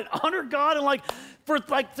worshiped God and honored God. And for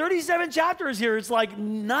 37 chapters here, it's like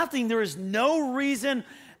nothing. There is no reason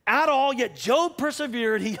at all, yet Job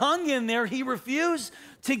persevered. He hung in there. He refused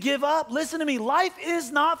to give up. Listen to me, life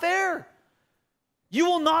is not fair. You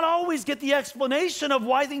will not always get the explanation of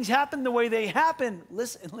why things happen the way they happen.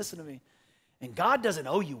 Listen to me. And God doesn't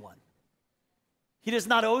owe you one. He does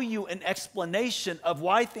not owe you an explanation of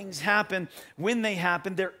why things happen when they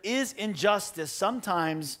happen. There is injustice.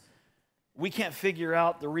 Sometimes we can't figure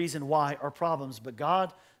out the reason why our problems, but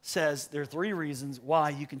God says there are 3 reasons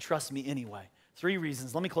why you can trust me anyway. 3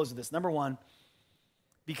 reasons. Let me close with this. Number 1,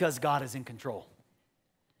 because God is in control.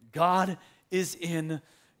 God is in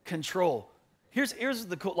control. Here's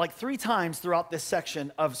the cool, 3 times throughout this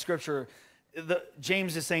section of Scripture,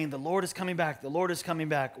 James is saying, the Lord is coming back. The Lord is coming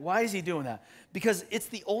back. Why is he doing that? Because it's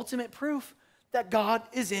the ultimate proof that God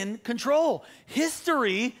is in control.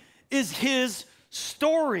 History is his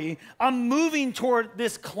story. I'm moving toward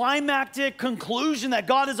this climactic conclusion that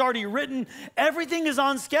God has already written. Everything is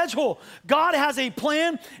on schedule. God has a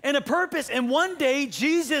plan and a purpose, and one day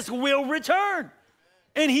Jesus will return,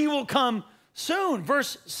 and he will come soon.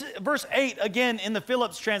 Verse 8, again in the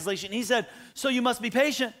Phillips translation, he said, so you must be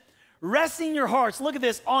patient, resting your hearts, look at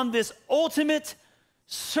this, on this ultimate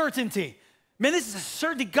certainty. Man, this is a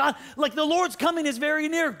certainty. God, the Lord's coming is very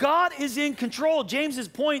near. God is in control. James's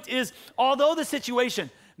point is, although the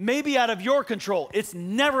situation may be out of your control, it's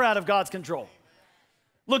never out of God's control.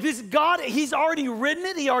 Look, this God, he's already written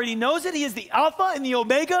it. He already knows it. He is the Alpha and the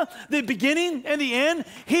Omega, the beginning and the end.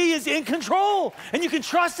 He is in control, and you can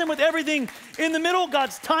trust him with everything in the middle.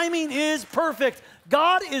 God's timing is perfect.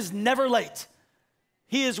 God is never late.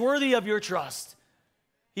 He is worthy of your trust.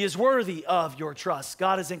 He is worthy of your trust.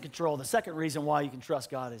 God is in control. The second reason why you can trust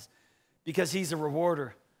God is because he's a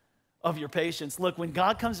rewarder of your patience. Look, when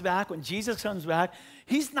God comes back, when Jesus comes back,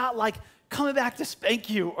 he's not coming back to spank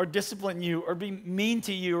you or discipline you or be mean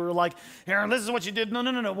to you or here, this is what you did.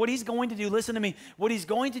 No. What he's going to do, listen to me, what he's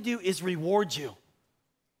going to do is reward you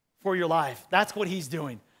for your life. That's what he's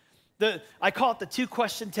doing. I call it the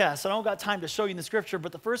 2-question test. I don't got time to show you in the Scripture,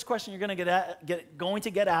 but the first question you're going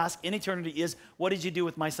to get asked in eternity is, what did you do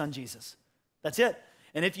with my son Jesus? That's it.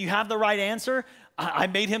 And if you have the right answer, I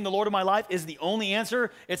made him the Lord of my life, is the only answer.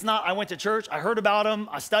 It's not, I went to church, I heard about him,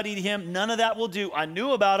 I studied him. None of that will do. I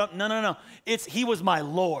knew about him. No. It's, he was my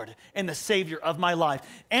Lord and the Savior of my life.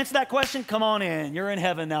 Answer that question, come on in. You're in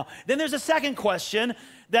heaven now. Then there's a second question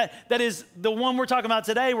that is the one we're talking about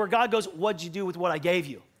today, where God goes, what'd you do with what I gave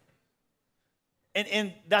you?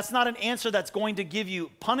 And that's not an answer that's going to give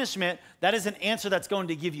you punishment. That is an answer that's going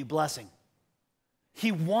to give you blessing.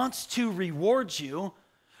 He wants to reward you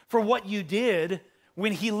for what you did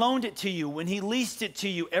when he loaned it to you, when he leased it to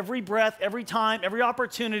you, every breath, every time, every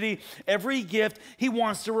opportunity, every gift. He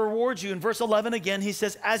wants to reward you. In verse 11 again, he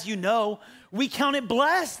says, as you know, we count it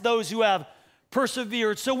blessed those who have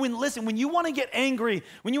persevered. So when you want to get angry,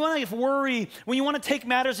 when you want to worry, when you want to take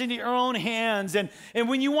matters into your own hands, and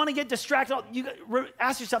when you want to get distracted, you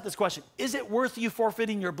ask yourself this question: is it worth you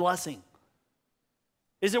forfeiting your blessing?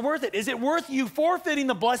 Is it worth it? Is it worth you forfeiting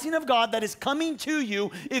the blessing of God that is coming to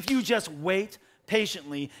you if you just wait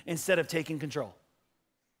patiently instead of taking control?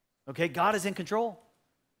 Okay, God is in control.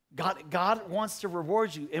 God wants to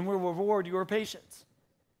reward you, and will reward your patience.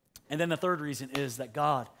 And then the third reason is that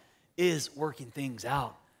God is working things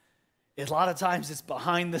out. A lot of times it's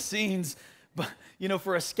behind the scenes, but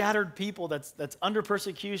for a scattered people that's under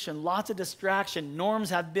persecution, lots of distraction, norms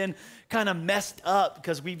have been kind of messed up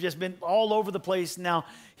because we've just been all over the place. Now,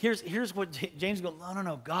 here's what James goes,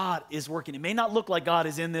 no, God is working. It may not look like God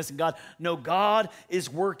is in this, and God is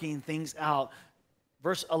working things out.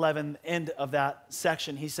 Verse 11, end of that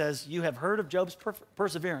section, he says, you have heard of Job's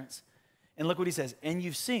perseverance. And look what he says, and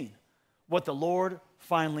you've seen what the Lord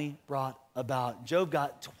finally brought about. Job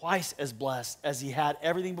got twice as blessed as he had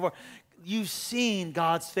everything before. You've seen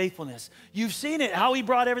God's faithfulness. You've seen it, how he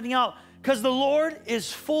brought everything out, because the Lord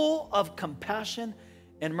is full of compassion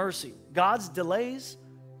and mercy. God's delays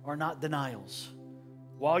are not denials.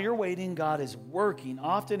 While you're waiting, God is working,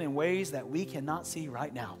 often in ways that we cannot see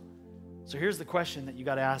right now. So here's the question that you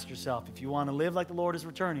got to ask yourself. If you want to live like the Lord is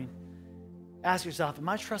returning, ask yourself, am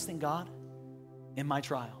I trusting God in my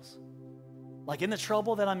trials? Like in the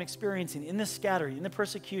trouble that I'm experiencing, in the scattering, in the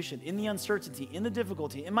persecution, in the uncertainty, in the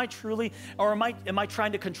difficulty, am I truly, or am I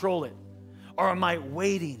trying to control it? Or am I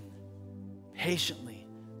waiting patiently,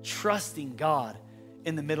 trusting God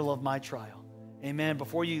in the middle of my trial? Amen.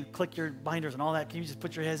 Before you click your binders and all that, can you just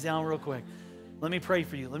put your heads down real quick? let me pray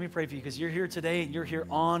for you. Let me pray for you because you're here today and you're here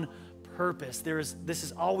on purpose. This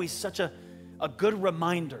is always such a good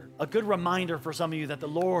reminder for some of you that the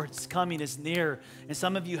Lord's coming is near. And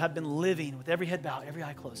some of you have been living with every head bowed, every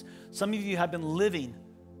eye closed. Some of you have been living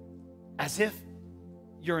as if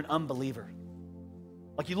you're an unbeliever.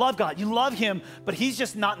 Like you love God, you love him, but he's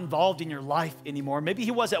just not involved in your life anymore. Maybe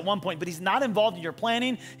he was at one point, but he's not involved in your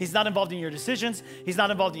planning. He's not involved in your decisions. He's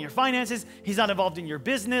not involved in your finances. He's not involved in your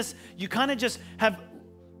business. You kind of just have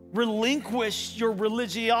relinquished your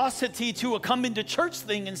religiosity to a come into church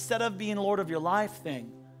thing instead of being Lord of your life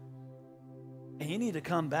thing. And you need to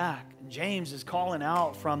come back. And James is calling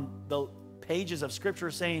out from the pages of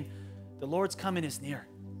Scripture saying, the Lord's coming is near.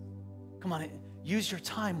 Come on, use your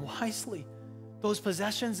time wisely. Those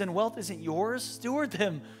possessions and wealth isn't yours. Steward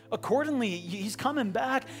them accordingly. He's coming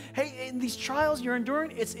back. Hey, in these trials you're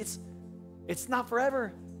enduring, it's not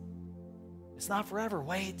forever. It's not forever.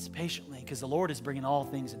 Wait patiently because the Lord is bringing all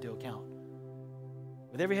things into account.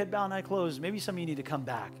 With every head bowed and eye closed, maybe some of you need to come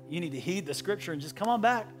back. You need to heed the Scripture and just come on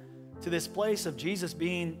back to this place of Jesus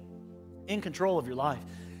being in control of your life.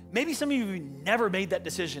 Maybe some of you never made that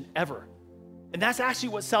decision ever. And that's actually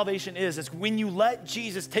what salvation is. It's when you let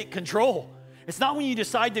Jesus take control. It's not when you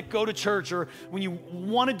decide to go to church or when you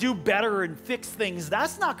want to do better and fix things.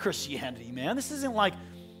 That's not Christianity, man. This isn't like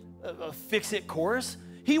a fix-it course.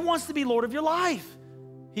 He wants to be Lord of your life.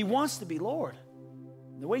 He wants to be Lord.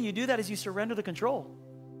 And the way you do that is you surrender the control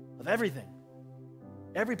of everything,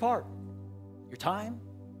 every part. Your time,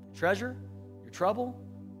 your treasure, your trouble,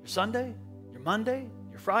 your Sunday, your Monday,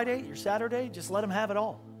 your Friday, your Saturday. Just let him have it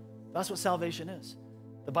all. That's what salvation is.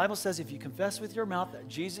 The Bible says if you confess with your mouth that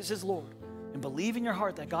Jesus is Lord and believe in your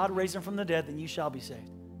heart that God raised him from the dead, then you shall be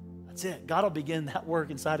saved. That's it. God will begin that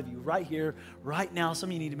work inside of you right here, right now. Some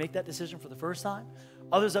of you need to make that decision for the first time.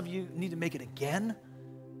 Others of you need to make it again.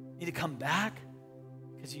 You need to come back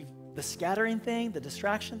because the scattering thing, the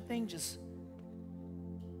distraction thing, just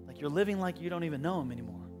like you're living like you don't even know him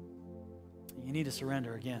anymore. You need to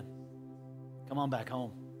surrender again. Come on back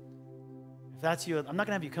home. If that's you, I'm not going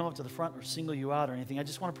to have you come up to the front or single you out or anything. I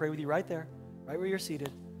just want to pray with you right there, right where you're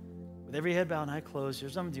seated. With every head bowed and eye closed,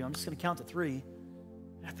 here's what I'm going to do. I'm just going to count to 3.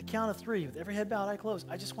 At the count of 3, with every head bowed and eye closed,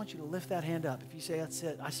 I just want you to lift that hand up. If you say, that's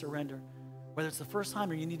it, I surrender. Whether it's the first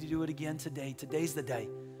time or you need to do it again today, today's the day.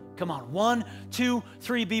 Come on, 1, 2,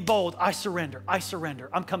 3, be bold. I surrender, I surrender.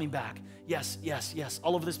 I'm coming back. Yes, yes, yes.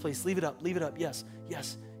 All over this place. Leave it up, leave it up. Yes,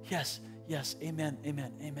 yes, yes, yes. Amen,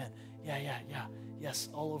 amen, amen. Yeah, yeah, yeah. Yes,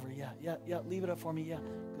 all over. Yeah, yeah, yeah. Leave it up for me. Yeah,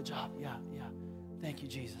 good job. Yeah, yeah. Thank you,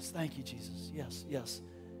 Jesus. Thank you, Jesus. Yes, yes.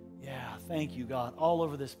 Yeah, thank you, God. All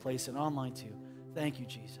over this place and online too. Thank you,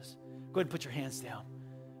 Jesus. Go ahead and put your hands down.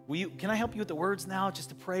 Can I help you with the words now, just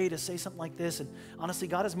to pray, to say something like this? And honestly,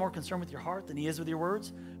 God is more concerned with your heart than he is with your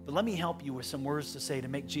words. But let me help you with some words to say to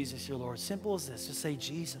make Jesus your Lord. Simple as this. Just say,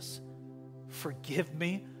 Jesus, forgive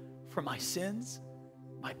me for my sins,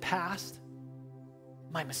 my past,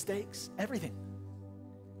 my mistakes, everything.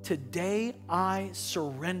 Today, I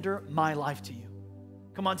surrender my life to you.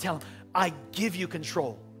 Come on, tell him, I give you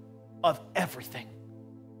control of everything.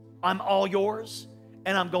 I'm all yours,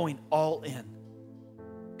 and I'm going all in.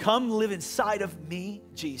 Come live inside of me,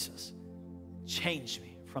 Jesus. Change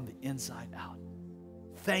me from the inside out.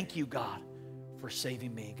 Thank you, God, for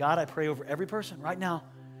saving me. God, I pray over every person right now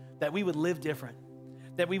that we would live different,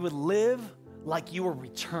 that we would live like you are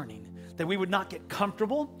returning, that we would not get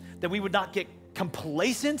comfortable, that we would not get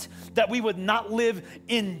complacent, that we would not live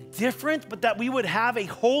indifferent, but that we would have a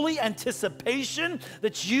holy anticipation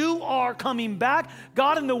that you are coming back.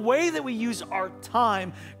 God, in the way that we use our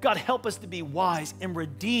time, God, help us to be wise and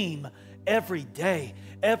redeem every day,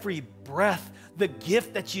 every breath, the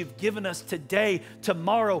gift that you've given us today,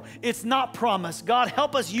 tomorrow. It's not promised. God,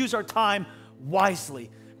 help us use our time wisely.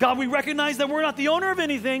 God, we recognize that we're not the owner of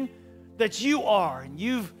anything, that you are, and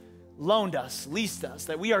you've loaned us, leased us,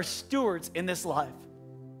 that we are stewards in this life.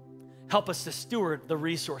 Help us to steward the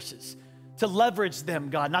resources, to leverage them,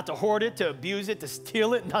 God, not to hoard it, to abuse it, to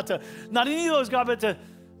steal it, not any of those, God, but to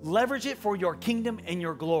leverage it for your kingdom and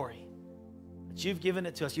your glory. That you've given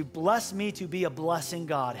it to us. You've blessed me to be a blessing,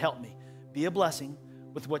 God. Help me be a blessing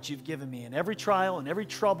with what you've given me. In every trial and every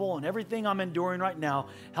trouble and everything I'm enduring right now,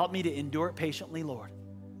 help me to endure it patiently, Lord.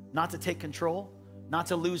 Not to take control, not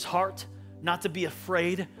to lose heart, not to be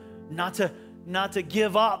afraid, not to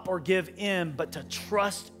give up or give in, but to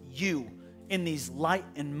trust you in these light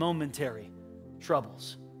and momentary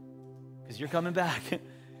troubles. Because you're coming back.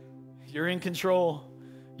 You're in control.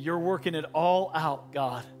 You're working it all out,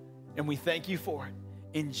 God. And we thank you for it.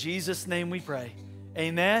 In Jesus' name we pray.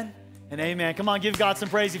 Amen and amen. Come on, give God some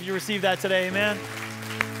praise if you receive that today. Amen.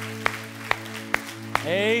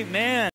 Amen.